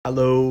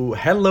Hello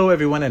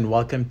everyone, and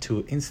welcome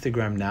to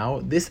Instagram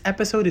Now. This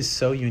episode is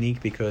so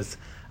unique because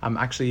I'm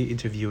actually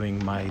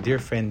interviewing my dear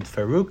friend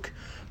Farouk,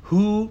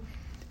 who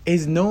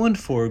is known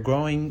for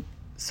growing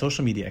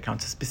social media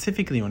accounts,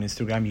 specifically on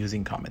Instagram,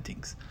 using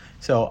commentings.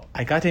 So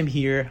I got him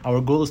here. Our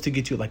goal is to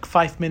get you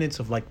 5 minutes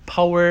of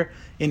power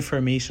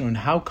information on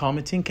how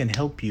commenting can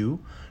help you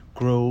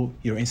grow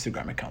your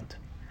Instagram account.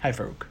 Hi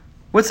Farouk.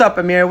 What's up,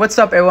 Amir? What's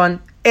up,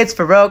 everyone? It's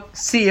Farouk,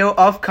 CEO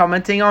of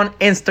Commenting on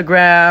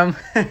Instagram.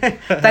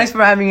 Thanks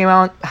for having me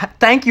on.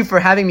 Thank you for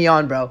having me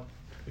on, bro.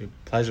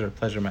 Pleasure,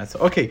 man.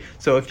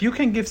 So if you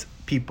can give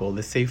people,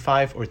 let's say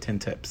 5 or 10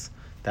 tips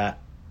that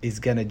is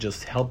gonna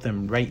just help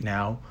them right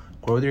now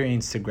grow their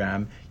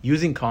Instagram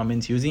using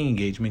comments, using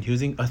engagement,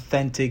 using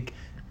authentic,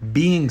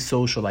 being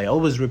social. I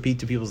always repeat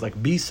to people,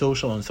 be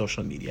social on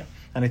social media.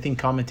 And I think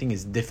commenting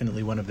is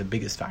definitely one of the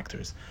biggest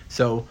factors.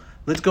 So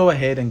let's go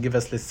ahead and give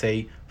us, let's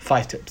say,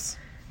 5 tips.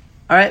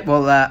 All right.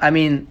 Well,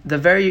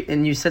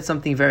 and you said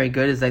something very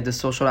good, is the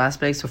social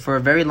aspect. So for a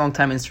very long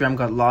time, Instagram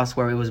got lost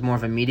where it was more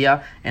of a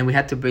media, and we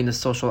had to bring the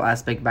social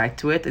aspect back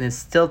to it. And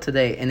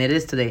it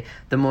is today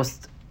the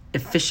most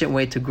efficient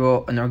way to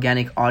grow an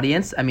organic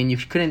audience. I mean, you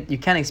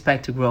can't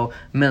expect to grow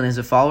millions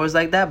of followers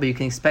like that, but you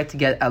can expect to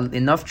get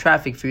enough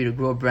traffic for you to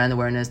grow brand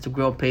awareness, to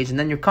grow a page, and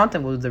then your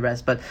content will do the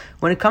rest. But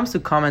when it comes to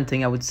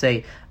commenting, I would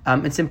say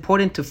it's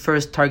important to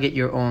first target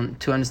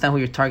to understand who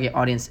your target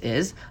audience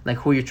is,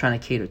 who you're trying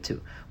to cater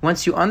to.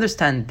 Once you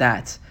understand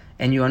that,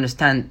 and you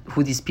understand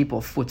who these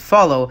people would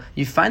follow,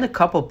 you find a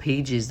couple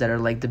pages that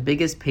are the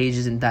biggest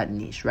pages in that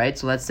niche, right?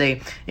 So let's say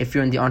if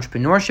you're in the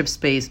entrepreneurship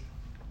space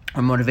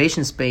or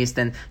motivation space,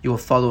 then you will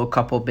follow a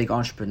couple big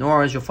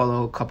entrepreneurs, you'll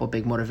follow a couple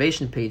big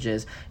motivation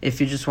pages. If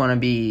you just want to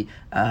be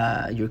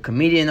you're a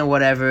comedian or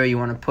whatever, you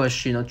want to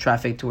push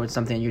traffic towards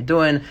something you're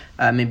doing,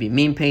 maybe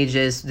meme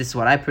pages. This is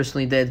what I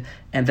personally did.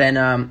 And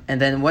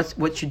then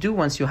what you do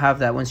once you have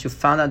that, once you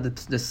found out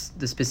the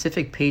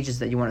specific pages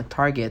that you want to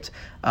target,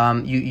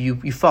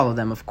 you follow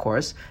them, of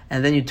course,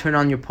 and then you turn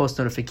on your post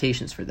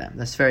notifications for them.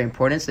 That's very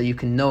important, so you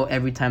can know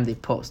every time they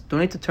post.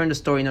 Don't need to turn the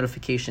story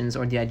notifications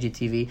or the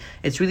IGTV.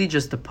 It's really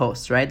just the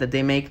posts, right, that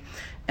they make.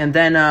 And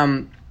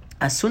then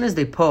as soon as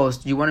they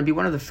post, you want to be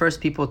one of the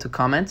first people to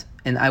comment.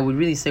 And I would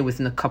really say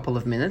within a couple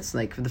of minutes,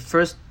 for the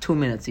first 2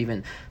 minutes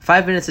even.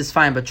 5 minutes is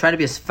fine, but try to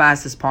be as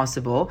fast as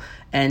possible.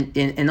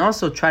 And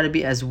also try to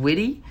be as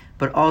witty,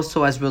 but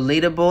also as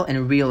relatable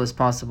and real as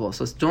possible.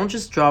 So don't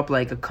just drop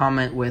a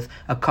comment with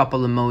a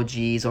couple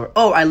emojis or,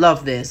 oh, I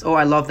love this, oh,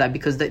 I love that,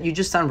 because that you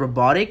just sound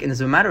robotic. And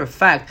as a matter of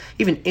fact,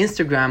 even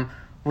Instagram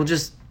will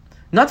just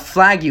not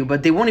flag you,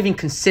 but they won't even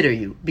consider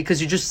you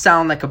because you just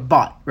sound like a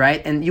bot,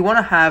 right? And you want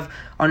to have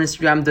on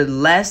Instagram the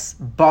less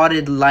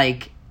botted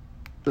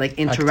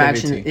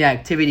interaction,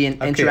 activity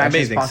and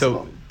interaction as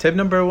possible. So tip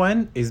number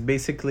 1 is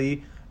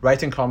basically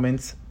writing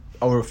comments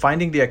or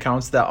finding the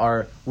accounts that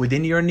are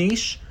within your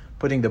niche,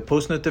 putting the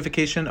post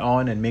notification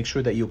on, and make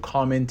sure that you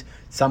comment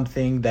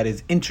something that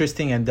is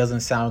interesting and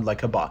doesn't sound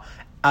like a bot.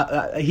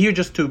 Here,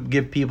 just to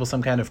give people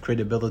some kind of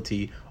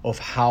credibility of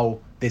how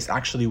this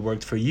actually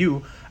worked for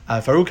you,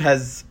 Farouk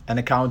has an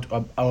account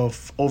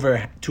of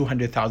over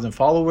 200,000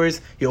 followers.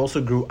 He also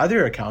grew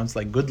other accounts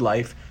like Good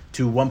Life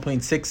to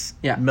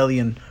 1.6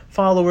 million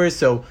followers.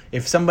 So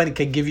if somebody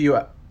can give you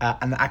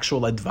an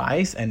actual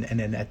advice and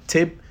a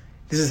tip,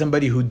 this is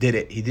somebody who did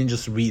it. He didn't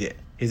just read it.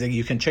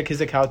 You can check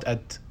his account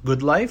at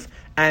Good Life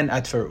and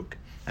at Farouk.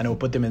 And I will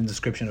put them in the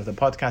description of the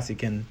podcast. You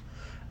can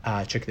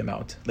check them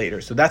out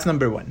later. So that's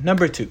number 1.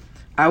 Number 2.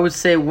 I would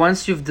say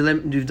once you've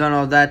done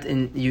all that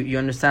and you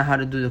understand how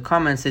to do the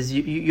comments, is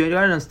you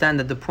gotta understand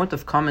that the point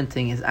of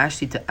commenting is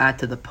actually to add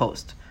to the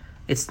post.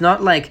 It's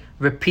not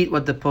repeat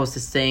what the post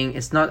is saying.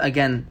 It's not,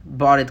 again,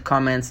 botted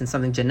comments and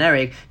something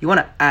generic. You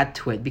want to add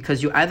to it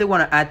because you either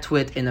want to add to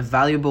it in a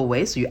valuable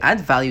way, so you add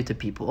value to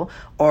people,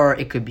 or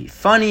it could be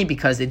funny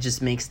because it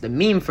just makes the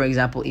meme, for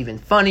example, even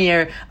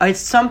funnier. It's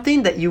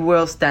something that you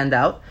will stand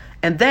out.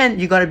 And then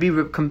you got to be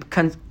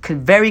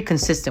very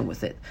consistent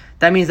with it.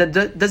 That means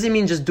that doesn't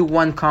mean just do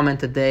one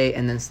comment a day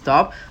and then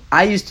stop.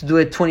 I used to do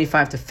it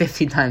 25 to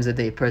 50 times a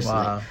day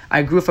personally. Wow.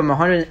 I grew from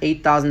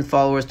 108,000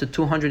 followers to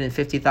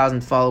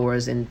 250,000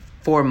 followers in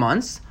 4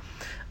 months.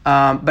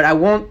 But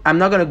I'm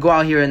not going to go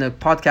out here in a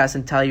podcast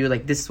and tell you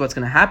this is what's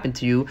going to happen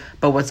to you.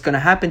 But what's going to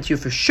happen to you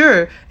for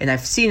sure, and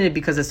I've seen it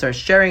because I started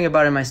sharing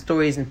about it in my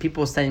stories and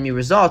people sending me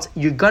results,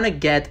 you're going to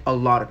get a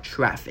lot of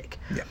traffic.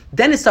 Yeah.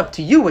 Then it's up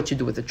to you what you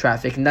do with the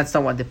traffic. And that's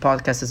not what the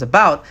podcast is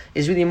about.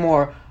 It's really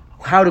more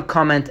how to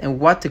comment and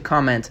what to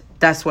comment.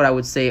 That's what I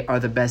would say are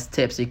the best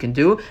tips you can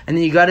do. And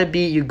then you got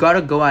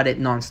to go at it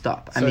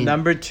nonstop. So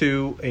number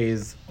 2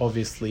 is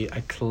obviously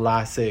a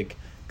classic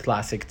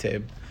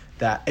tip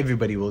that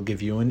everybody will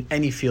give you in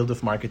any field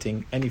of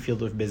marketing, any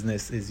field of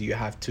business, is you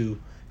have to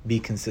be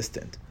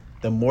consistent.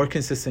 The more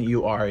consistent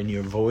you are in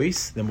your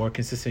voice, the more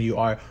consistent you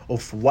are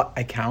of what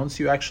accounts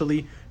you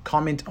actually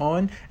comment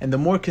on, and the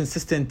more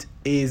consistent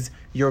is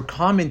your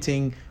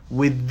commenting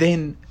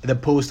within the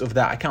post of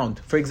that account.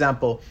 For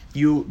example,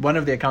 one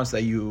of the accounts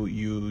that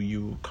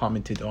you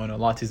commented on a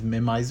lot is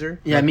Memeizer.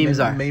 Yeah,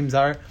 Memezar.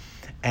 Memezar.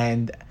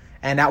 and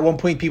at one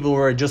point people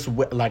were just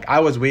like, I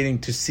was waiting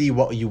to see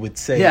what you would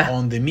say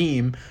on the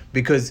meme,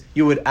 because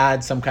you would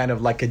add some kind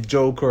of like a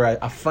joke or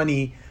a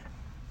funny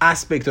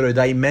aspect or a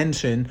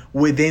dimension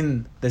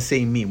within the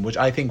same meme, which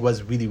I think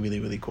was really, really,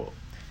 really cool.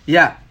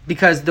 Yeah,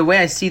 because the way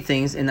I see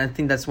things, and I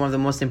think that's one of the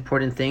most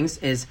important things,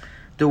 is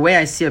the way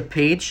I see a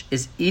page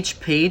is each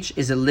page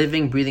is a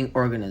living, breathing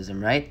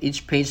organism, right?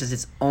 Each page has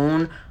its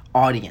own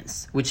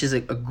audience, which is a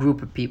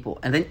group of people.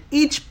 And then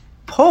each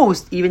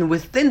post, even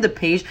within the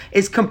page,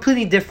 is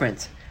completely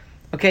different,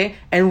 okay?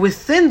 And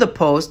within the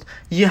post,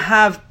 you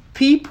have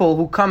people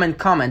who come and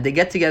comment. They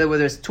get together,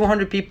 whether it's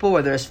 200 people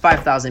or there's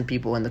 5,000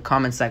 people in the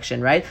comment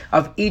section, right,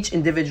 of each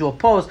individual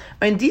post.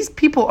 And these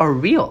people are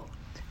real.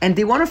 And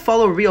they want to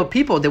follow real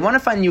people. They want to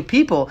find new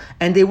people.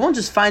 And they won't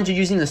just find you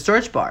using the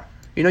search bar.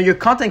 You know, your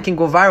content can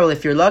go viral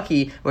if you're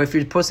lucky, or if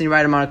you're posting the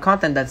right amount of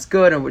content that's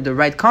good, or the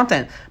right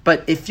content.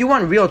 But if you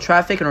want real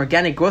traffic and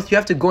organic growth, you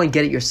have to go and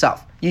get it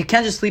yourself. You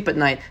can't just sleep at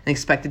night and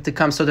expect it to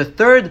come. So the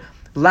third,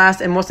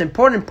 last, and most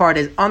important part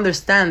is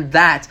understand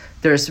that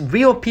there's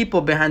real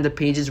people behind the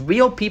pages,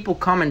 real people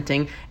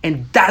commenting,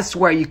 and that's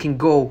where you can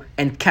go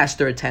and catch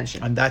their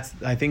attention. And that's,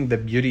 I think the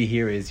beauty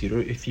here is,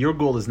 if your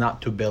goal is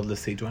not to build,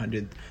 let's say,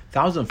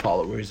 200,000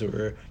 followers,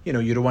 or,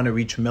 you don't want to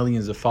reach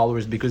millions of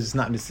followers because it's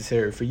not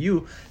necessary for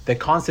you, the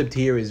concept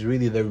here is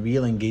really the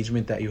real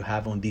engagement that you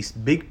have on these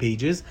big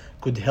pages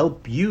could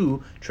help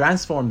you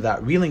transform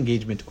that real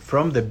engagement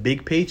from the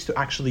big page to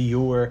actually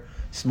your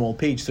small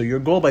page. So your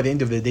goal by the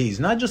end of the day is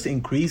not just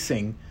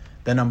increasing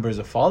the numbers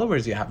of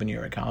followers you have in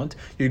your account.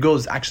 Your goal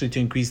is actually to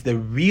increase the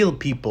real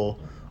people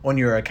on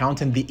your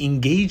account and the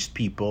engaged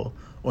people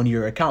on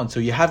your account. So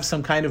you have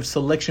some kind of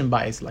selection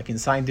bias, like in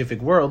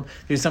scientific world,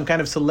 there's some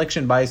kind of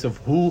selection bias of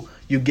who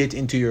you get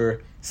into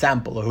your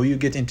sample or who you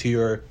get into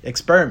your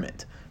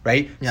experiment,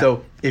 right? Yeah.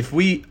 So if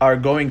we are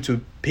going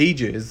to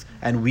pages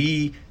and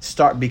we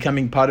start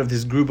becoming part of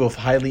this group of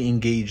highly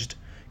engaged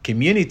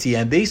community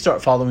and they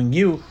start following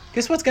you,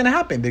 guess what's going to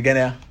happen? They're going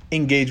to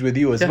engage with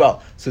you as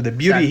well. So the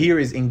beauty here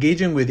is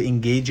engaging with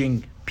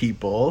engaging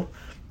people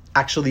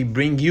actually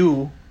bring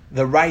you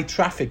the right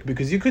traffic,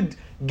 because you could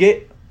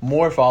get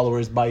more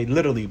followers by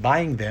literally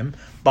buying them,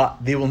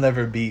 but they will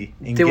never be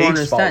engaged. They won't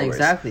understand followers,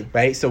 exactly,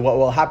 right? So what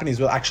will happen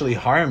is will actually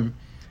harm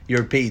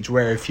your page,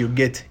 where if you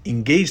get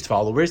engaged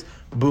followers,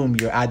 boom,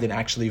 you're adding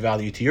actually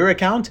value to your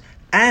account,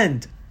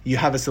 and you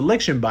have a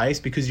selection bias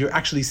because you're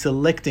actually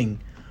selecting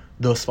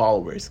those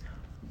followers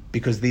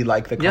because they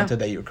like the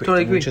content that you're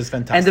creating, which is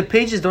fantastic. And the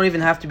pages don't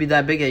even have to be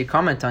that big that you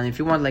comment on. If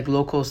you want like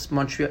local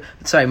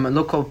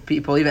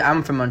people, even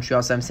I'm from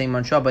Montreal, so I'm saying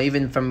Montreal, but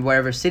even from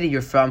wherever city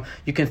you're from,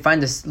 you can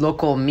find this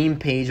local meme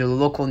page or the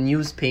local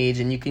news page,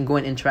 and you can go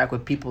and interact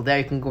with people there.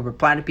 You can go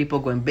reply to people,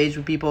 go engage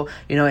with people.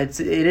 It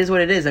is what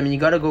it is. I mean, you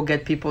got to go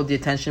get people the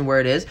attention where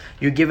it is.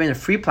 You're given a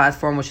free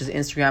platform, which is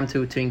Instagram,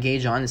 to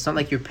engage on. It's not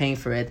like you're paying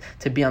for it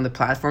to be on the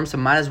platform, so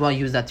might as well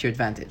use that to your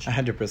advantage.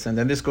 100%.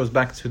 And this goes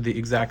back to the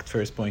exact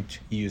first point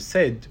you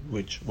said,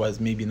 which was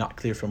maybe not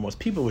clear for most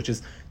people, which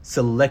is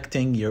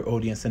selecting your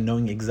audience and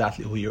knowing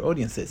exactly who your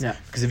audience is. Yeah.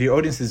 Because if your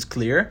audience is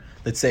clear,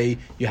 let's say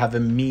you have a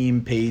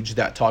meme page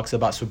that talks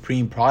about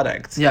Supreme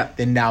products,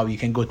 then now you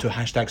can go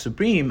to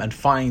 #Supreme and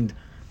find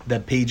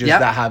the pages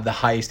that have the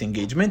highest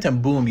engagement,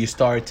 and boom, you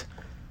start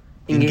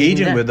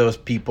engaging with those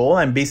people,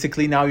 and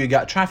basically now you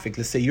got traffic.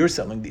 Let's say you're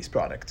selling these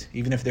products,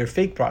 even if they're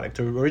fake product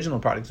or original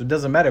products, it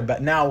doesn't matter,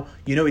 but now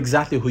you know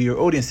exactly who your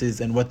audience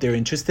is and what they're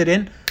interested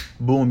in.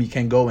 Boom, you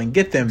can go and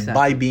get them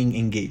by being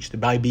engaged,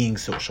 by being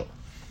social.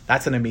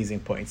 That's an amazing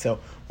point. So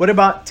what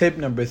about tip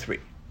number 3?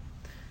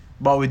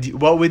 What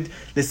would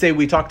let's say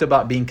we talked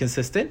about being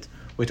consistent,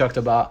 we talked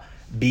about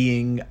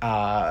being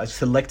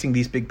selecting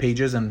these big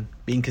pages and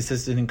being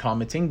consistent in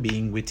commenting,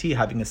 being witty,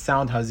 having a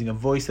sound, having a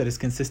voice that is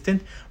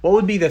consistent. What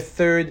would be the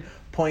third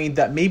point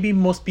that maybe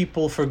most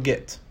people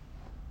forget?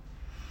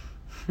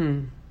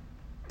 The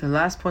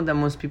last point that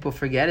most people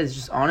forget is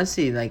just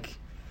honesty.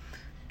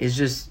 Is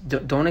just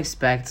don't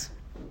expect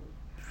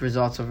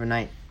results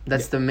overnight.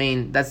 That's the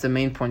main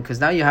point, because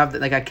now you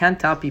have I can't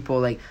tell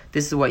people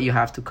this is what you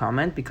have to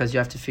comment, because you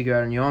have to figure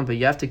out on your own, but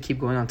you have to keep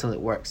going until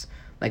it works.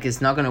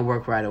 It's not going to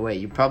work right away.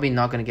 You're probably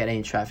not going to get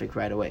any traffic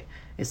right away.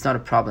 It's not a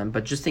problem,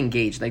 but just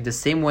engage. The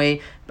same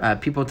way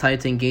people tell you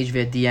to engage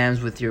via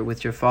DMs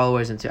with your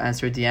followers and to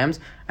answer DMs,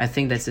 I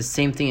think that's the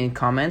same thing in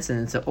comments,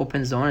 and it's an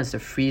open zone, it's a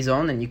free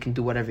zone, and you can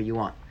do whatever you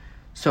want.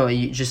 So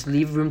you just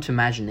leave room to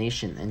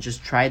imagination and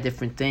just try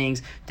different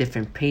things,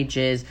 different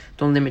pages.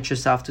 Don't limit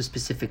yourself to a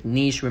specific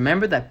niche.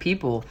 Remember that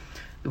people,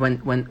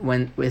 when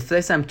if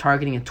let's say I'm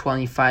targeting a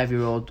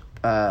 25-year-old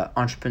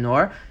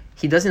entrepreneur,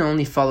 he doesn't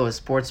only follow a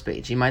sports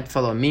page. He might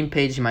follow a meme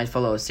page. He might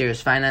follow a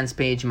serious finance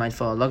page. He might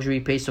follow a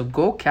luxury page. So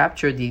go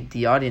capture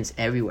the audience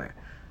everywhere.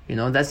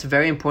 That's a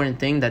very important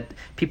thing that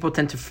people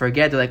tend to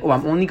forget. They're like,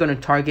 I'm only going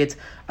to target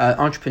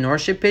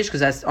entrepreneurship page because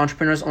that's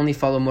entrepreneurs only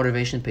follow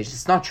motivation pages.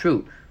 It's not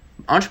true.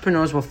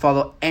 Entrepreneurs will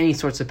follow any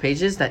sorts of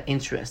pages that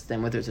interest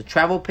them, whether it's a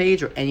travel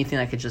page or anything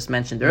like I just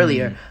mentioned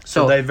earlier.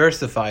 So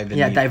diversify the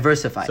need.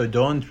 Diversify. So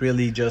don't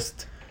really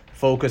just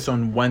focus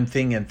on one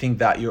thing and think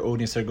that your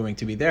audience are going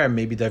to be there.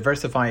 Maybe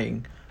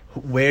diversifying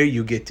where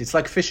you get. It's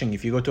like fishing.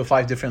 If you go to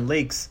 5 different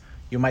lakes,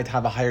 you might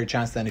have a higher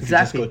chance than if you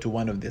just go to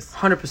one of this.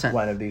 100%.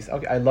 One of these.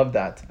 Okay, I love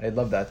that.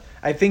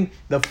 I think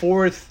the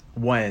fourth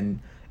one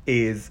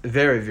is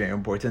very, very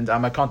important.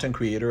 I'm a content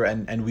creator,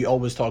 and we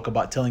always talk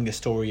about telling a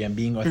story and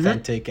being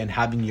authentic and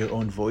having your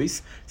own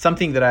voice.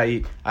 Something that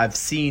I've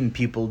seen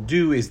people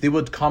do is they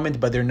would comment,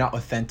 but they're not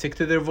authentic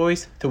to their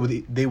voice, so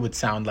they would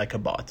sound like a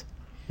bot.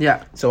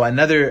 Yeah. So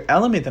another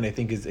element that I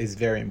think is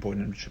very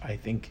important, which I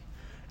think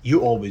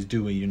you always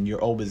do and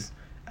you're always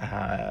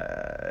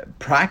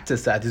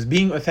practice that, is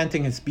being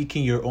authentic and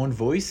speaking your own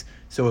voice.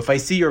 So if I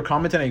see your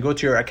comment and I go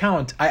to your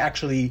account,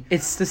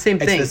 it's the same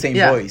thing. It's the same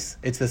voice.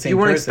 It's the same. You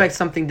won't person. expect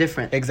something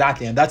different.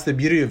 Exactly, and that's the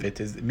beauty of it,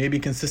 is maybe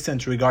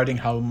consistent regarding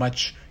how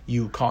much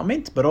you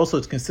comment, but also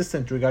it's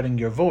consistent regarding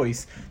your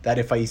voice. That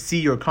if I see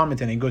your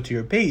comment and I go to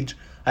your page,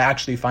 I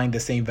actually find the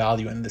same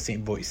value and the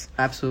same voice.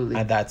 Absolutely.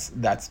 And that's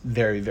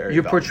very, very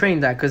You're valuable.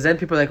 portraying that, because then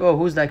people are like, oh,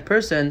 who's that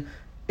person?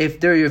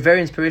 If you're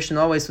very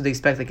inspirational always, so they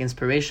expect like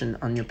inspiration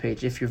on your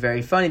page. If you're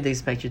very funny, they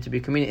expect you to be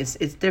a comedian.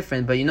 It's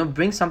different, but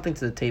bring something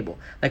to the table.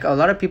 Like, a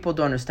lot of people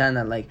don't understand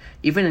that, like,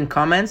 even in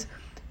comments,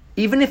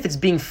 even if it's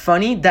being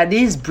funny, that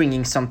is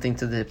bringing something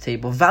to the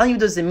table. Value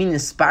doesn't mean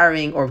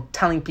inspiring or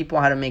telling people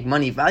how to make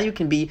money. Value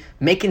can be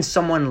making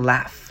someone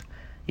laugh,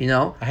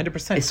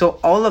 100%. So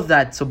all of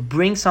that, so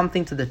bring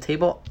something to the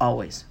table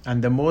always.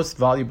 And the most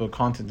valuable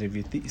content, if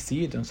you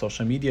see it on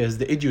social media, is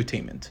the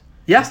edutainment.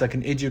 Yeah. It's like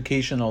an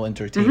educational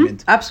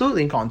entertainment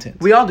absolutely content.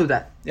 We all do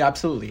that. Yeah,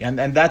 absolutely. And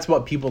that's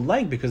what people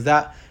like, because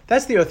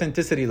that's the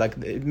authenticity. Like,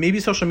 maybe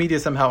social media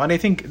somehow, and I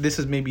think this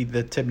is maybe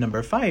the tip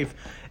number 5,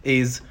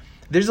 is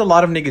there's a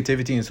lot of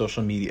negativity in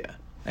social media,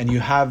 and you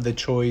have the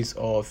choice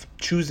of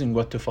choosing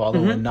what to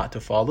follow and not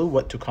to follow,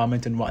 what to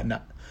comment and what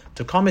not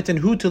to comment, and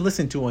who to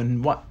listen to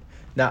and what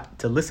not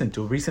to listen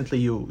to. Recently,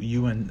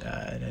 you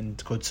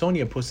and Coach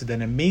Sonia posted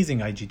an amazing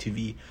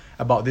IGTV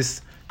about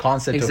this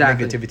concept of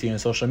negativity on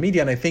social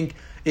media, and I think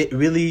it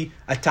really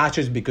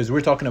attaches, because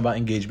we're talking about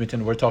engagement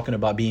and we're talking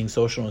about being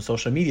social on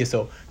social media.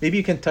 So maybe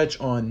you can touch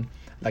on,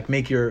 like,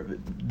 make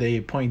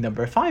the point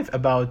number 5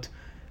 about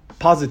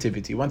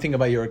positivity. One thing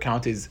about your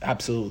account is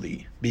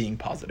absolutely being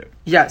positive.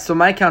 Yeah, so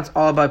my account's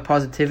all about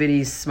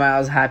positivity,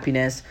 smiles,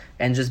 happiness,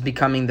 and just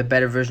becoming the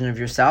better version of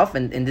yourself.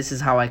 And this is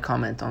how I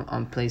comment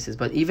on places.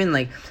 But even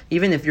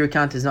if your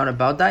account is not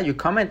about that, you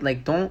comment,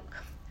 like, don't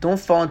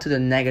fall into the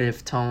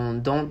negative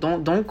tone.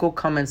 Don't go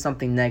comment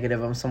something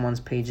negative on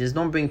someone's pages.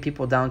 Don't bring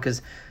people down,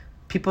 because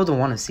people don't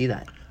want to see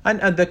that.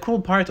 And the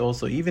cool part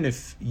also, even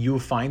if you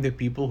find the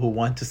people who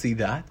want to see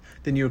that,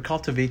 then you're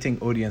cultivating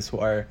audience who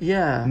are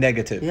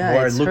negative, who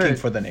are looking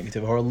for the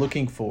negative, who are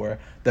looking for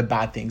the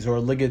bad things, who are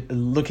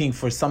looking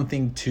for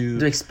something to...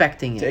 They're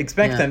expecting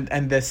it.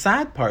 And the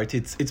sad part,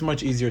 it's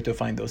much easier to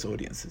find those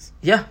audiences.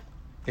 Yeah.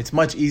 It's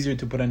much easier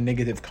to put a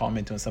negative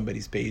comment on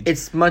somebody's page.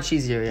 It's much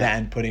easier,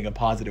 than putting a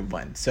positive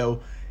one.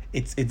 So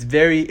it's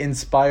very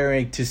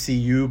inspiring to see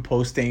you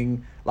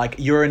posting, like,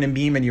 you're in a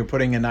meme and you're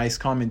putting a nice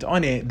comment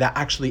on it that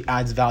actually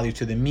adds value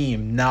to the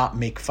meme, not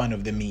make fun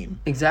of the meme.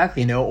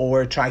 Exactly.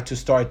 Or try to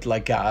start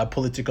like a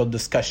political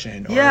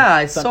discussion.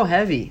 It's so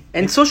heavy.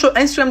 And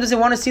Instagram doesn't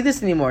want to see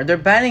this anymore. They're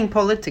banning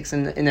politics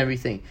and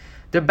everything.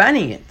 They're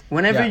banning it.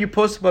 Whenever you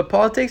post about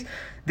politics,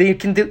 they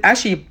can do...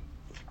 Actually,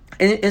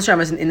 Instagram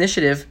has an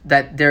initiative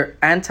that they're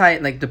anti,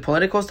 like, the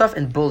political stuff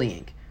and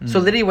bullying. So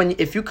literally,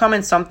 if you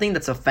comment something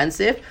that's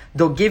offensive,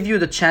 they'll give you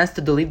the chance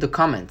to delete the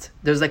comment.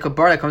 There's like a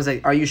bar that comes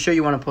like, are you sure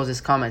you want to post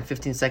this comment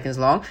 15 seconds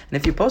long? And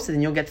if you post it,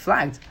 then you'll get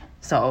flagged.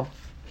 So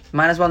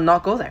might as well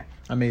not go there.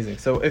 Amazing.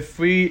 So if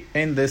we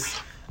end this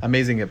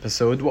amazing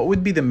episode, what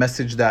would be the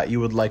message that you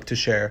would like to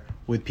share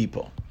with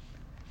people?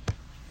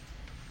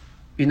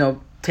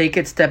 Take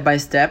it step by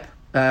step.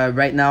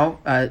 Right now,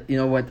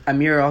 what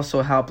Amir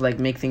also helped, like,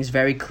 make things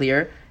very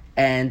clear,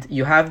 and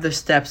you have the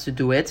steps to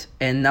do it,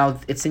 and now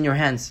it's in your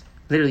hands.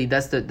 Literally,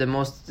 that's the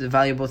most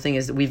valuable thing,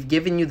 is that we've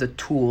given you the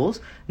tools.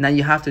 Now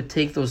you have to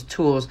take those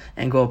tools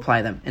and go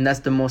apply them, and that's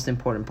the most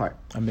important part.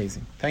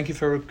 Amazing. Thank you,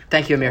 Farouk.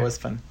 Thank you, Amir. That was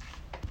fun.